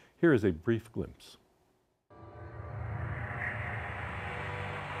 Here is a brief glimpse.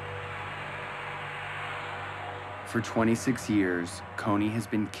 For 26 years, Kony has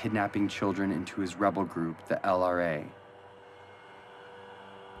been kidnapping children into his rebel group, the LRA.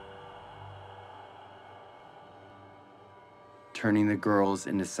 Turning the girls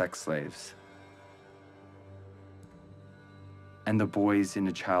into sex slaves. And the boys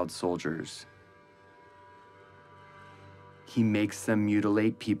into child soldiers. He makes them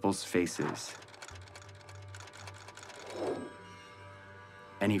mutilate people's faces.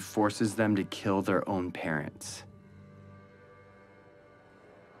 And he forces them to kill their own parents.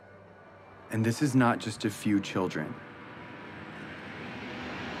 And this is not just a few children.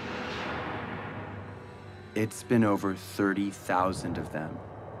 It's been over 30,000 of them.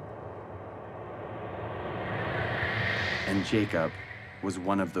 And Jacob was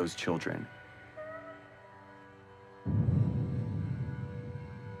one of those children.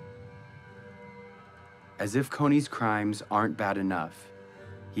 As if Kony's crimes aren't bad enough,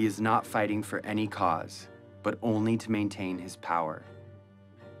 he is not fighting for any cause, but only to maintain his power.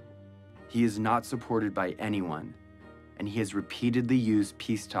 He is not supported by anyone, and he has repeatedly used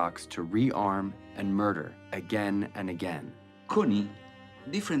peace talks to rearm and murder again and again. Kony,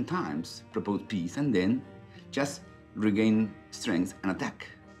 different times, proposed peace and then just regain strength and attack.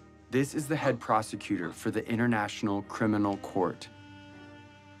 This is the head prosecutor for the International Criminal Court.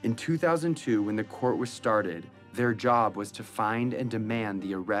 In 2002, when the court was started, their job was to find and demand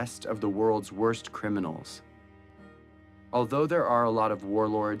the arrest of the world's worst criminals. Although there are a lot of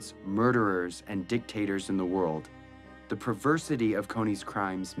warlords, murderers, and dictators in the world, the perversity of Kony's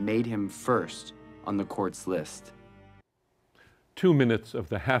crimes made him first on the court's list. 2 minutes of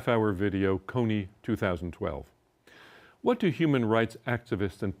the half-hour video, Kony 2012. What do human rights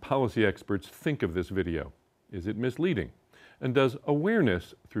activists and policy experts think of this video? Is it misleading? And does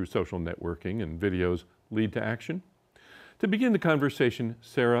awareness through social networking and videos lead to action? To begin the conversation,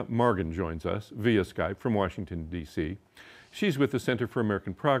 Sarah Margon joins us via Skype from Washington, D.C. She's with the Center for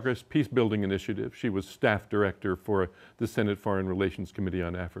American Progress Peace Building Initiative. She was staff director for the Senate Foreign Relations Committee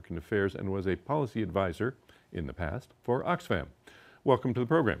on African Affairs and was a policy advisor in the past for Oxfam. Welcome to the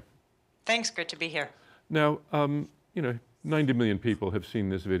program. Thanks, good to be here. Now, 90 million people have seen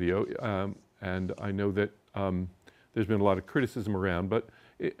this video, and I know that there's been a lot of criticism around, but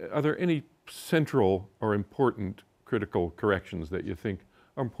are there any central or important critical corrections that you think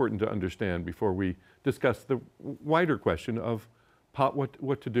are important to understand before we discuss the wider question of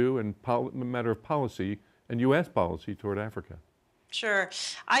what to do and matter of policy and U.S. policy toward Africa? Sure.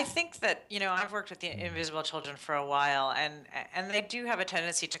 I think that, I've worked with the Invisible Children for a while, and they do have a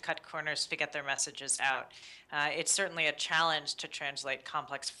tendency to cut corners to get their messages out. It's certainly a challenge to translate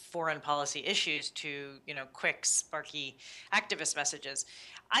complex foreign policy issues to, quick, sparky activist messages.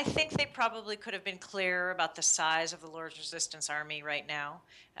 I think they probably could have been clearer about the size of the Lord's Resistance Army right now.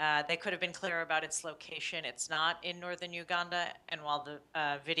 They could have been clearer about its location. It's not in northern Uganda, and while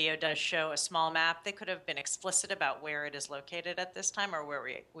the video does show a small map, they could have been explicit about where it is located at this time, or where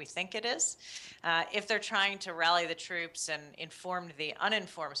we think it is. If they're trying to rally the troops and inform the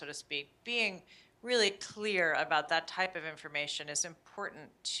uninformed, so to speak, being really clear about that type of information is important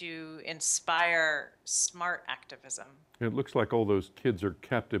to inspire smart activism. It looks like all those kids are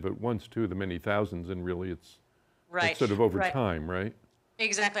captive at once, too, the many thousands, and really it's sort of over time, right?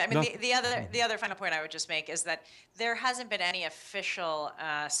 Exactly. I mean, the other final point I would just make is that there hasn't been any official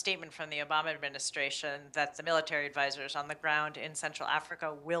statement from the Obama administration that the military advisors on the ground in Central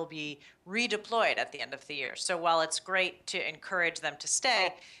Africa will be redeployed at the end of the year. So while it's great to encourage them to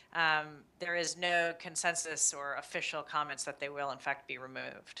stay, there is no consensus or official comments that they will, in fact, be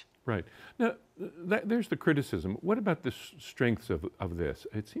removed. Right. Now, there's the criticism. What about the strengths of this?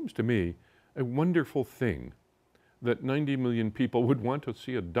 It seems to me a wonderful thing that 90 million people would want to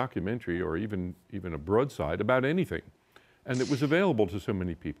see a documentary or even a broadside about anything, and it was available to so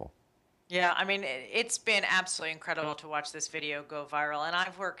many people. Yeah, I mean, it's been absolutely incredible to watch this video go viral, and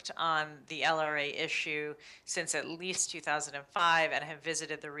I've worked on the LRA issue since at least 2005 and have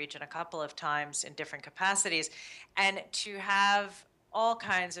visited the region a couple of times in different capacities, and to have all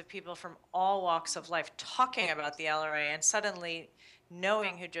kinds of people from all walks of life talking about the LRA and suddenly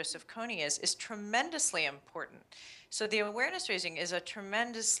knowing who Joseph Kony is tremendously important. So the awareness raising is a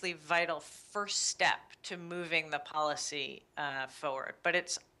tremendously vital first step to moving the policy forward, but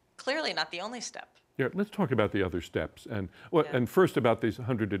it's clearly not the only step. Yeah, let's talk about the other steps, and and first about these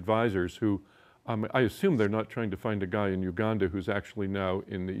 100 advisors who, I assume they're not trying to find a guy in Uganda who's actually now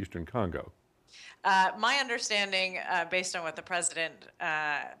in the Eastern Congo. My understanding, based on what the president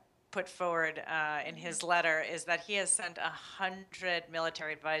put forward in his letter, is that he has sent 100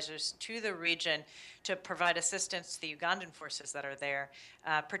 military advisors to the region to provide assistance to the Ugandan forces that are there,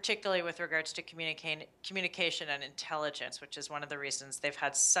 particularly with regards to communication and intelligence, which is one of the reasons they've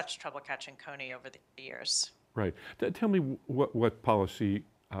had such trouble catching Kony over the years. Right. Tell me what policy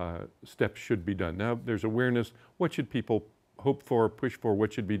steps should be done. Now there's awareness. What should people hope for, push for?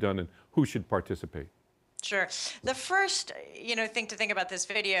 What should be done, and who should participate? Sure. The first, thing to think about this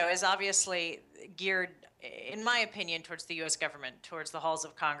video is obviously geared, in my opinion, towards the U.S. government, towards the halls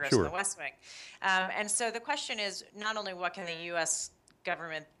of Congress and the West Wing. And so the question is not only what can the U.S.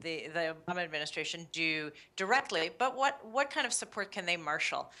 government, the Obama administration, do directly, but what kind of support can they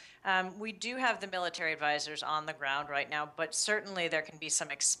marshal? We do have the military advisors on the ground right now, but certainly there can be some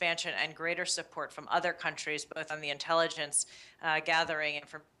expansion and greater support from other countries, both on the intelligence gathering,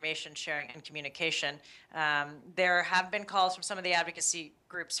 information sharing, and communication. There have been calls from some of the advocacy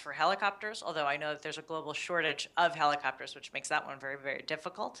groups for helicopters, although I know that there's a global shortage of helicopters, which makes that one very, very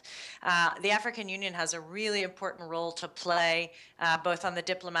difficult. The African Union has a really important role to play, both on the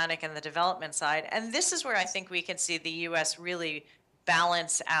diplomatic and the development side. And this is where I think we can see the U.S. really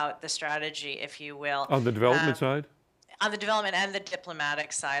balance out the strategy, if you will. On the development side? On the development and the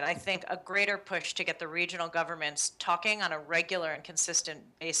diplomatic side, I think a greater push to get the regional governments talking on a regular and consistent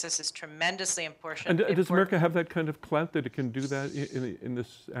basis is tremendously important. And does America have that kind of clout that it can do that in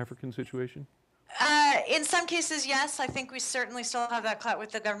this African situation? In some cases, yes. I think we certainly still have that clout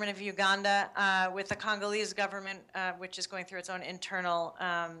with the government of Uganda, with the Congolese government, which is going through its own internal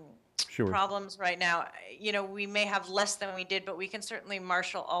problems right now. You know, we may have less than we did, but we can certainly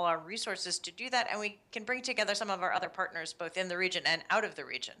marshal all our resources to do that, and we can bring together some of our other partners, both in the region and out of the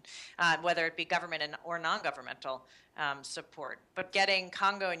region, whether it be government or non-governmental support. But getting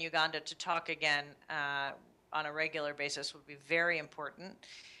Congo and Uganda to talk again on a regular basis would be very important.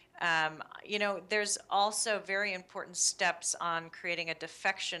 You know, there's also very important steps on creating a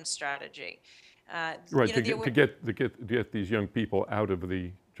defection strategy. Right, you know, to get these young people out of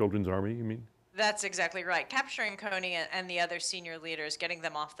the Children's Army, you mean? That's exactly right. Capturing Kony and the other senior leaders, getting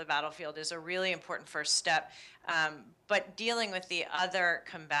them off the battlefield is a really important first step. But dealing with the other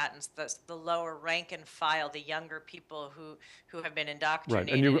combatants, the lower rank and file, the younger people who have been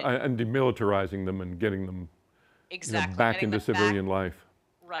indoctrinated. Right, and demilitarizing them and getting them back into civilian life.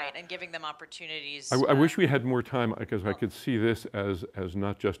 Right, and giving them opportunities. I wish we had more time, because I could see this as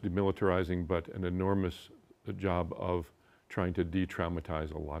not just demilitarizing, but an enormous job of trying to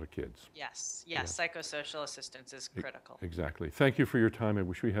de-traumatize a lot of kids. Yes, yes, psychosocial assistance is critical. Exactly. Thank you for your time. I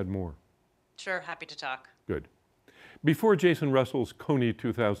wish we had more. Sure, happy to talk. Good. Before Jason Russell's Kony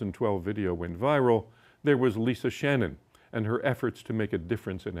 2012 video went viral, there was Lisa Shannon and her efforts to make a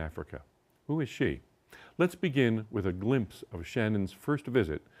difference in Africa. Who is she? Let's begin with a glimpse of Shannon's first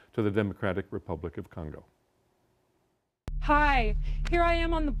visit to the Democratic Republic of Congo. Hi, here I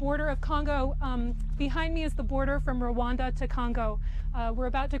am on the border of Congo. Behind me is the border from Rwanda to Congo. We're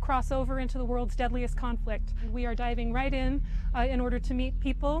about to cross over into the world's deadliest conflict. We are diving right in order to meet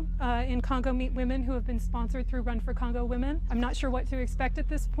people in Congo Meet Women who have been sponsored through Run for Congo Women. I'm not sure what to expect at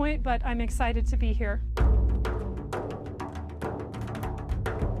this point, but I'm excited to be here.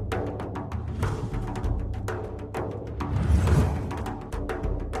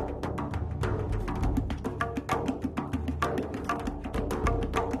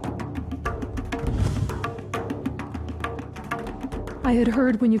 I had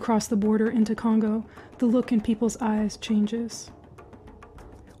heard when you cross the border into Congo, the look in people's eyes changes.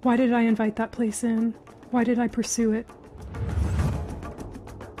 Why did I invite that place in? Why did I pursue it?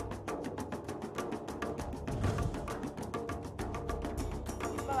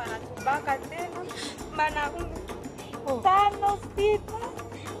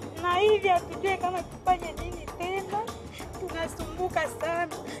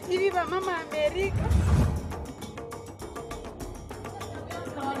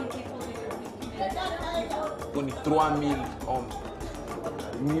 Kuni 3,000 hommes.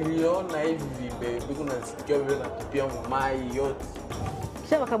 Milioni na hivi biko nasikia wewe natupia mai yote.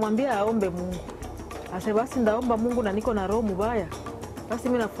 Kisha wakamwambia aombe Mungu. Asa basi ndaomba Mungu na niko na roho mbaya. Basi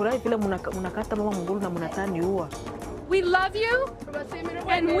mimi nafurahi vile mnakata mama mngulu na mnatani uwa. We love you,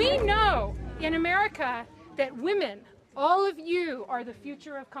 and we know in America that women, all of you, are the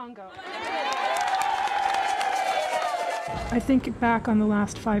future of Congo. I think back on the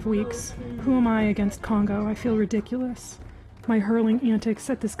last 5 weeks. Who am I against Congo? I feel ridiculous. My hurling antics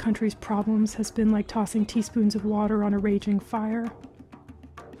at this country's problems has been like tossing teaspoons of water on a raging fire.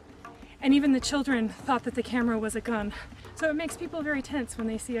 And even the children thought that the camera was a gun. So it makes people very tense when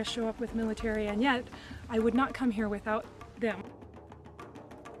they see us show up with military, and yet I would not come here without them.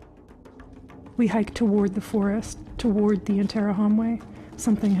 We hike toward the forest, toward the Interahamwe.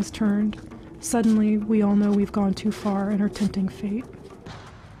 Something has turned. Suddenly, we all know we've gone too far and are tempting fate.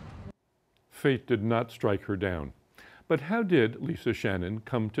 Fate did not strike her down. But how did Lisa Shannon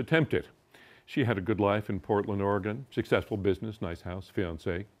come to tempt it? She had a good life in Portland, Oregon, successful business, nice house,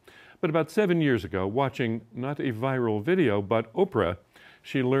 fiancé. But about 7 years ago, watching not a viral video, but Oprah,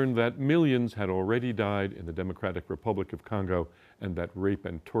 she learned that millions had already died in the Democratic Republic of Congo and that rape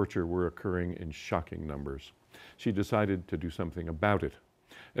and torture were occurring in shocking numbers. She decided to do something about it.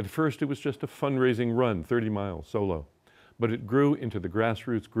 At first, it was just a fundraising run, 30 miles, solo. but it grew into the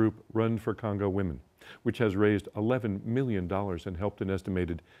grassroots group Run for Congo Women, which has raised $11 million and helped an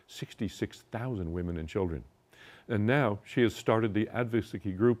estimated 66,000 women and children. And now she has started the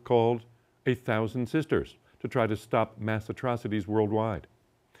advocacy group called 1,000 Sisters to try to stop mass atrocities worldwide.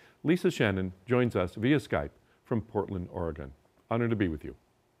 Lisa Shannon joins us via Skype from Portland, Oregon. Honored to be with you.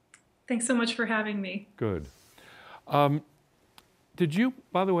 Thanks so much for having me. Good. Did you,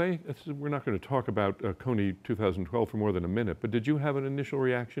 by the way, we're not going to talk about CUNY 2012 for more than a minute, but did you have an initial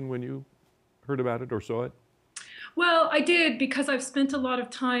reaction when you heard about it or saw it? Well, I did, because I've spent a lot of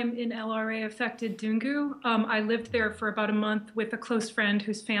time in LRA-affected Dungu. I lived there for about a month with a close friend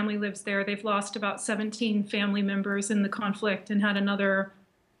whose family lives there. They've lost about 17 family members in the conflict and had another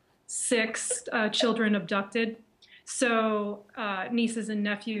 6 children abducted. So nieces and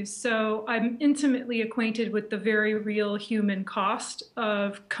nephews. So I'm intimately acquainted with the very real human cost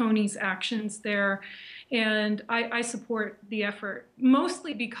of CUNY's actions there. And I support the effort,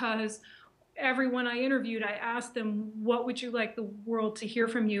 mostly because everyone I interviewed, I asked them, what would you like the world to hear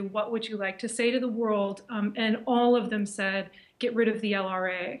from you? What would you like to say to the world? And all of them said, get rid of the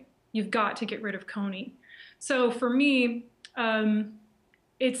LRA. You've got to get rid of CUNY. So for me,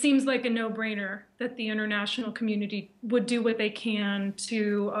 it seems like a no-brainer that the international community would do what they can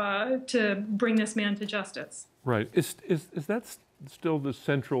to bring this man to justice. Right. Is that still the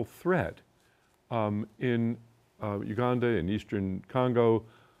central threat in Uganda and Eastern Congo?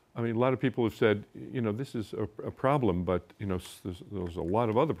 I mean, a lot of people have said, you know, this is a problem, but, you know, there's a lot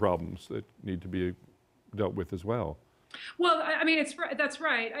of other problems that need to be dealt with as well. Well, I mean, that's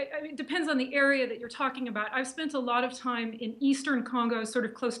right. I mean, it depends on the area that you're talking about. I've spent a lot of time in Eastern Congo, sort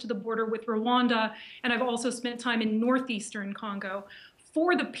of close to the border with Rwanda, and I've also spent time in Northeastern Congo.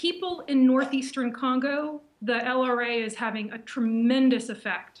 For the people in Northeastern Congo, the LRA is having a tremendous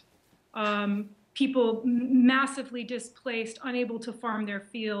effect. People massively displaced, unable to farm their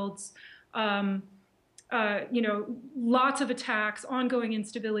fields, you know, lots of attacks, ongoing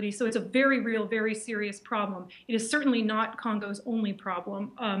instability. So it's a very real, very serious problem. It is certainly not Congo's only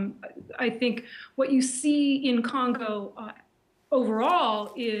problem. I think what you see in Congo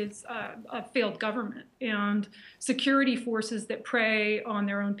overall is a failed government and security forces that prey on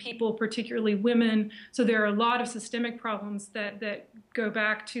their own people, particularly women. So there are a lot of systemic problems that go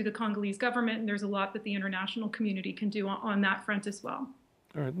back to the Congolese government, and there's a lot that the international community can do on that front as well.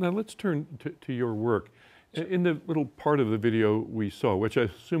 All right, now let's turn to your work. In the little part of the video we saw, which I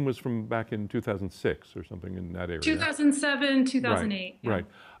assume was from back in 2006 or something in that area. 2007, 2008. Right,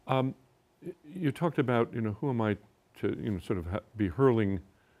 Yeah. right. You talked about, you know, who am I to, you know, sort of be hurling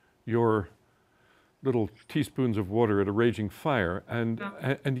your little teaspoons of water at a raging fire, and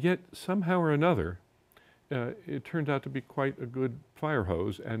yet somehow or another, it turned out to be quite a good fire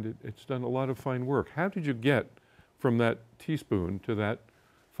hose, and it's done a lot of fine work. How did you get from that teaspoon to that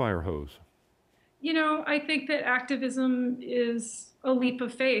fire hose? You know, I think that activism is a leap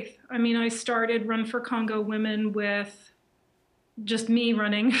of faith. I mean, I started Run for Congo Women with just me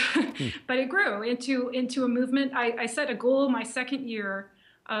running, but it grew into a movement. I set a goal my second year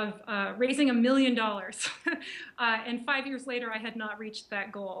of raising $1 million. And 5 years later, I had not reached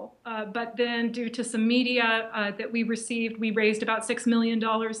that goal. But then due to some media that we received, we raised about $6 million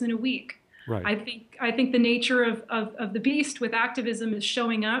in a week. Right. I think the nature of the beast with activism is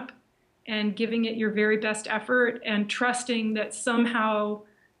showing up and giving it your very best effort and trusting that somehow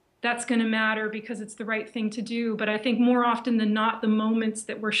that's going to matter because it's the right thing to do. But I think more often than not, the moments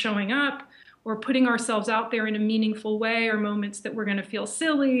that we're showing up or putting ourselves out there in a meaningful way are moments that we're going to feel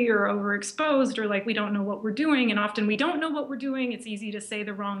silly or overexposed or like we don't know what we're doing. And often we don't know what we're doing. It's easy to say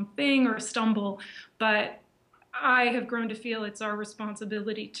the wrong thing or stumble. But I have grown to feel it's our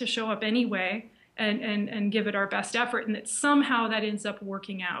responsibility to show up anyway and give it our best effort, and that somehow that ends up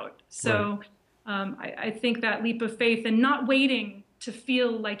working out. So I think that leap of faith and not waiting to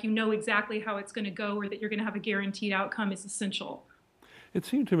feel like you know exactly how it's going to go or that you're going to have a guaranteed outcome is essential. It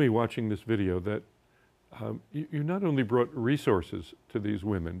seemed to me watching this video that you not only brought resources to these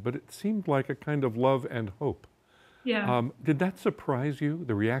women, but it seemed like a kind of love and hope. Yeah. Did that surprise you,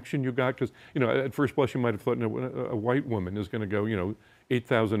 the reaction you got? Because, you know, at first blush, you might have thought, no, a white woman is going to go, you know,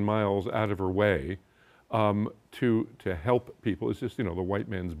 8,000 miles out of her way to help people. It's just, you know, the white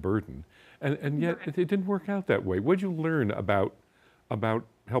man's burden. And yet it didn't work out that way. What did you learn about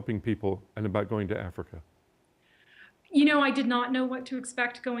helping people and about going to Africa? You know, I did not know what to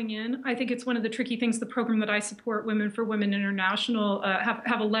expect going in. I think it's one of the tricky things, the program that I support, Women for Women International,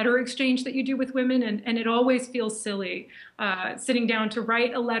 have a letter exchange that you do with women, and it always feels silly, sitting down to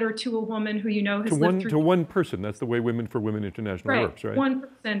write a letter to a woman who you know has lived through... To one person. That's the way Women for Women International works, right? One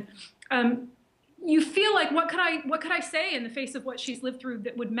person. you feel like, what could I say in the face of what she's lived through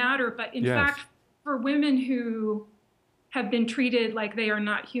that would matter? But in fact, for women who have been treated like they are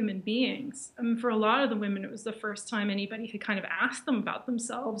not human beings, I mean, for a lot of the women, it was the first time anybody had kind of asked them about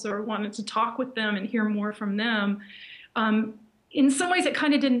themselves or wanted to talk with them and hear more from them. In some ways, it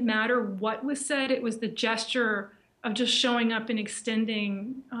kind of didn't matter what was said. It was the gesture of just showing up and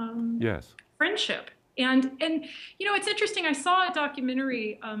extending friendship. And you know, it's interesting. I saw a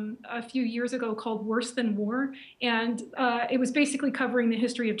documentary a few years ago called Worse Than War, and it was basically covering the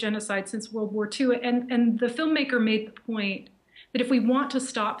history of genocide since World War II. And the filmmaker made the point that if we want to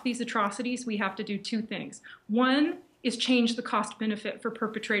stop these atrocities, we have to do two things. One is change the cost benefit for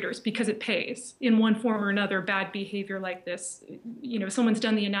perpetrators, because it pays in one form or another. Bad behavior like this, you know, someone's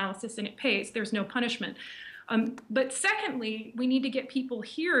done the analysis and it pays. There's no punishment. But secondly, we need to get people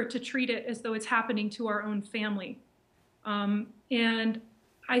here to treat it as though it's happening to our own family. And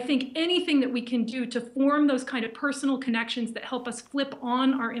I think anything that we can do to form those kind of personal connections that help us flip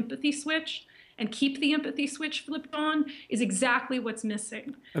on our empathy switch and keep the empathy switch flipped on is exactly what's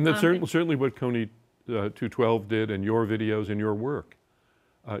missing. And that's certainly what CUNY 212 did, and your videos and your work.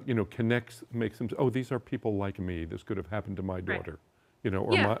 You know, connects, makes them, oh, these are people like me. This could have happened to my daughter. Right. You know,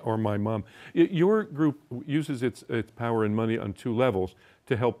 or my mom. Your group uses its power and money on two levels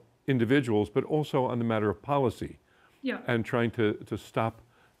to help individuals, but also on the matter of policy. Yeah. And trying to stop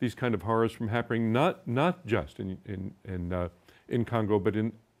these kind of horrors from happening, not just in Congo, but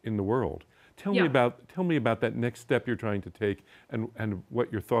in the world. Tell me about that next step you're trying to take, and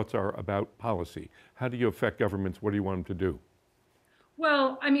what your thoughts are about policy. How do you affect governments? What do you want them to do?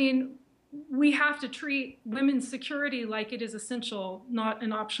 Well, I mean, we have to treat women's security like it is essential, not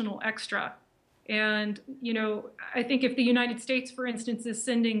an optional extra. And, you know, I think if the United States, for instance, is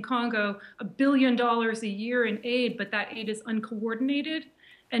sending Congo $1 billion a year in aid, but that aid is uncoordinated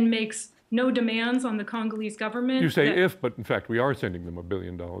and makes no demands on the Congolese government. You say but in fact, we are sending them $1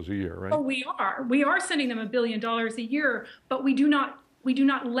 billion a year, right? Oh, we are. We are sending them $1 billion a year, but we do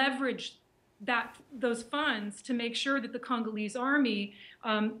not leverage those funds to make sure that the Congolese army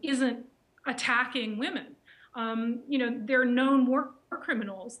isn't attacking women. You know, there are known war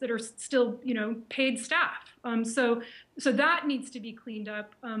criminals that are still, you know, paid staff. So that needs to be cleaned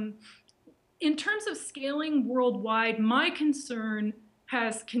up. In terms of scaling worldwide, my concern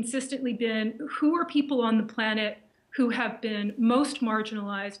has consistently been, who are people on the planet who have been most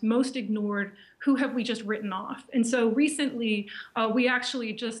marginalized, most ignored, who have we just written off? And so recently, we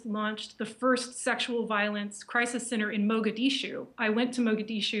actually just launched the first sexual violence crisis center in Mogadishu. I went to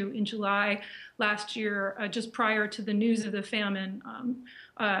Mogadishu in July last year, just prior to the news of the famine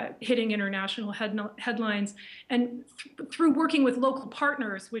hitting international headlines. And through working with local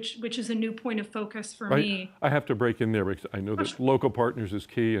partners, which is a new point of focus for me. I have to break in there because I know that local partners is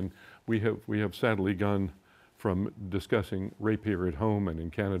key, and we have sadly gone from discussing rape here at home and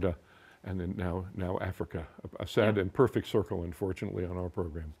in Canada, and then now Africa, a sad and perfect circle, unfortunately, on our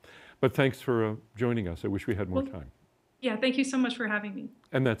program. But thanks for joining us. I wish we had more time. Yeah, thank you so much for having me.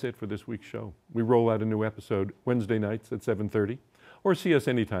 And that's it for this week's show. We roll out a new episode Wednesday nights at 7:30, or see us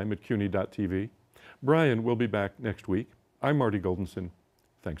anytime at CUNY.tv. Brian will be back next week. I'm Marty Goldenson.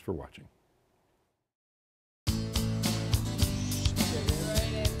 Thanks for watching.